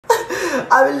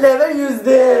I will never use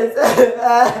this.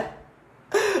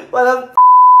 What a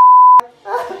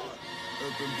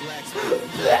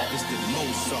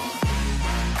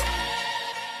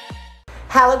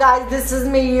Hello guys, this is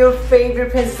me, your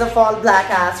favorite princess of all black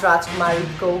ass, Rajkumari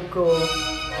Coco.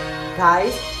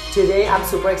 Guys, today I'm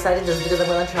super excited just because I'm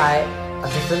gonna try a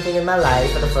different thing in my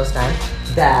life for the first time.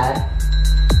 That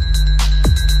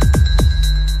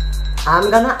I'm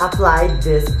gonna apply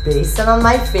this basin on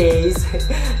my face.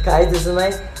 Guys, this is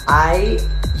my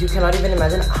you cannot even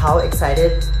imagine how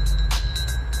excited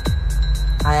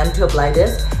I am to apply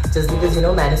this. Just because you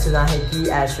know मैंने सुना है कि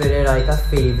ऐश्वर्या रॉय का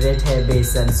favorite है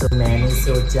बेसन, so मैंने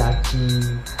सोचा कि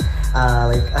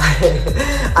like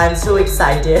I'm so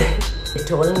excited. They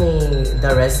told me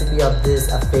the recipe of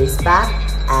this face pack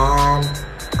and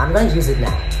I'm gonna use it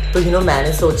now. तो you know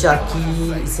मैंने सोचा कि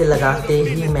इसे लगाते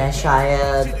ही मैं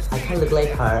शायद I can look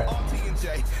like her.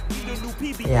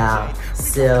 Yeah,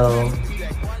 so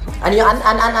and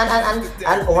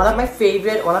one of my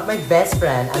best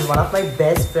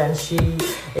friend, she,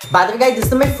 by the way guys, this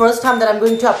is my first time that I'm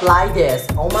going to apply this.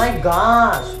 Oh my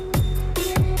gosh.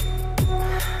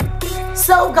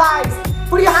 So guys,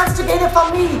 put your hands together for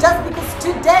me just because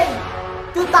today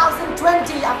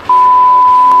 2020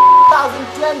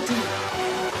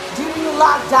 during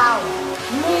lockdown,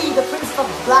 me, the prince of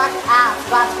black ass,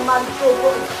 Rajkumari Coco,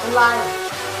 is alive.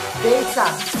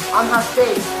 Basin on her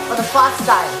face for the first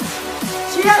time.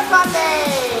 Cheers for me!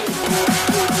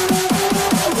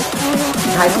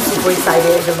 Guys, I'm super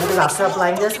excited because after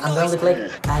applying this, I'm gonna look like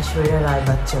Aishwarya Rai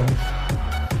Bachchan.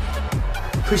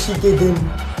 Khushi ke din.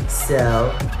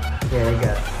 So, here we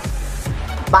go.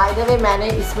 By the way, मैंने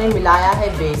इसमें मिलाया है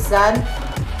बेसन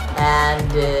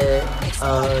and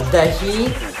dahi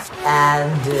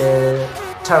and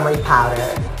turmeric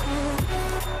powder.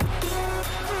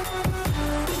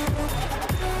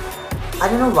 I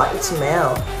don't know what it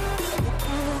smells.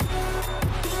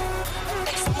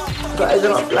 Guys,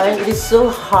 I'm applying. It is so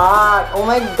hot. Oh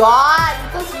my god,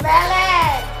 it's so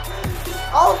smelly.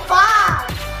 Oh fuck.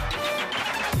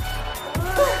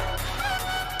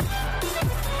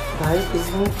 Guys, it's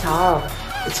getting tough.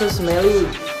 It's so smelly.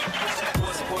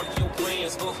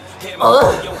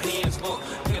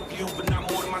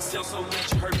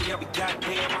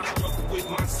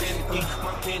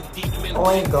 Oh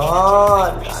my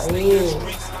god, guys.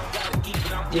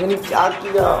 You've क्या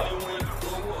किया?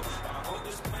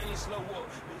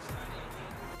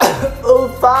 Oh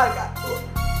fuck.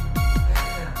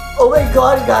 Oh my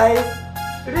god, guys.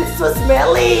 It is so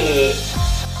smelly.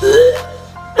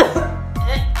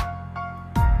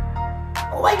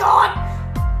 Oh my god.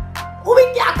 Oh my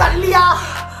क्या कर लिया?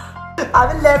 I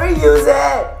will never use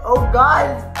it. Oh god,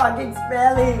 it's fucking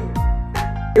smelly.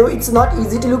 You know, it's not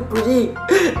easy to look pretty.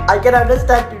 I can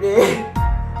understand today.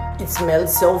 It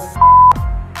smells so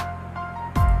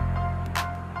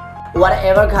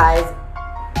whatever guys.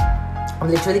 I'm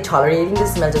literally tolerating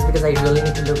this smell just because I really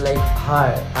need to look like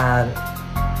her and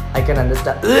I can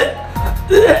understand.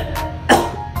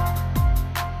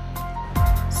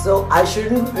 So I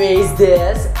shouldn't waste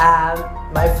this, and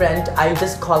my friend, I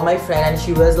just called my friend and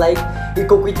she was like, it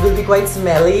will be quite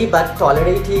smelly but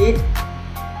tolerate it.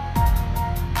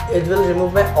 It will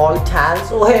remove my all tans.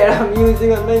 So here I'm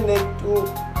using on my neck too.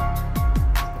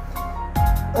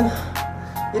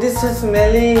 It is so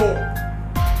smelly.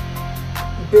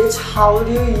 Bitch, how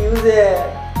do you use it?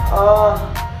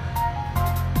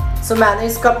 So मैंने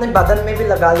इसको अपने बदन में भी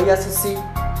लगा लिया. So see,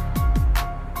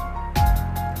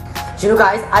 you know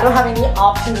guys, I don't have any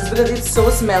options because it's so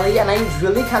smelly and I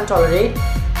really can't tolerate.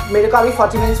 मेरे को अभी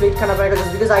 40 minutes wait करना पड़ेगा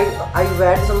just because I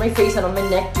wear this on my face and on my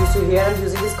neck too. So here I'm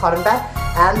using this cotton pad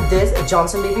and this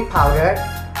Johnson baby powder.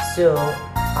 So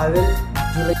I will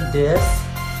do like this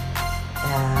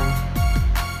and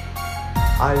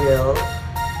I will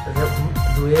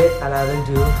do it and I will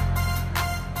do.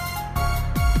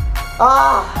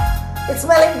 It's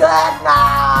smelling good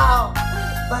now.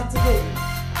 But today,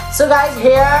 so guys,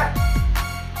 here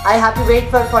I have to wait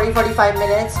for 40-45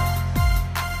 minutes,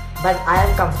 but I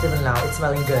am comfortable now. It's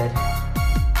smelling good.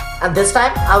 And this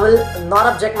time I will not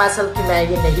object myself कि मैं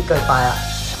ये नहीं कर पाया.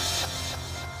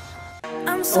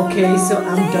 Okay, so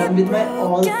I'm done with my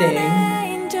all thing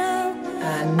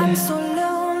and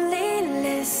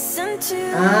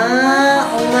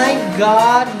oh my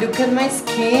god, look at my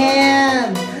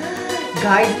skin.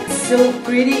 Guys, it's so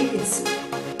pretty. It's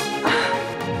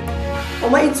oh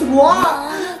my, it's warm.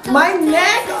 My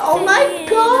neck, oh my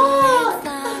god.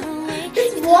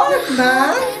 It's warm,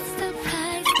 man.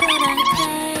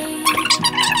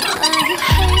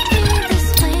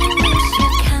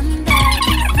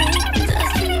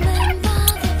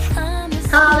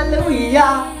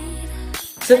 Hallelujah.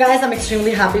 So guys, I'm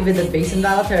extremely happy with the base and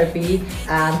valve therapy,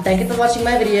 and thank you for watching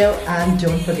my video, and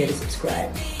don't forget to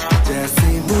subscribe. जैसे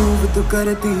move तू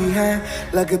करती है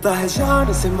लगता है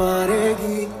शान से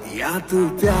मारेगी, या तू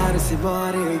प्यार से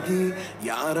मारेगी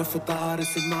या रफ्तार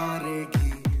से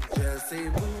मारेगी। जैसे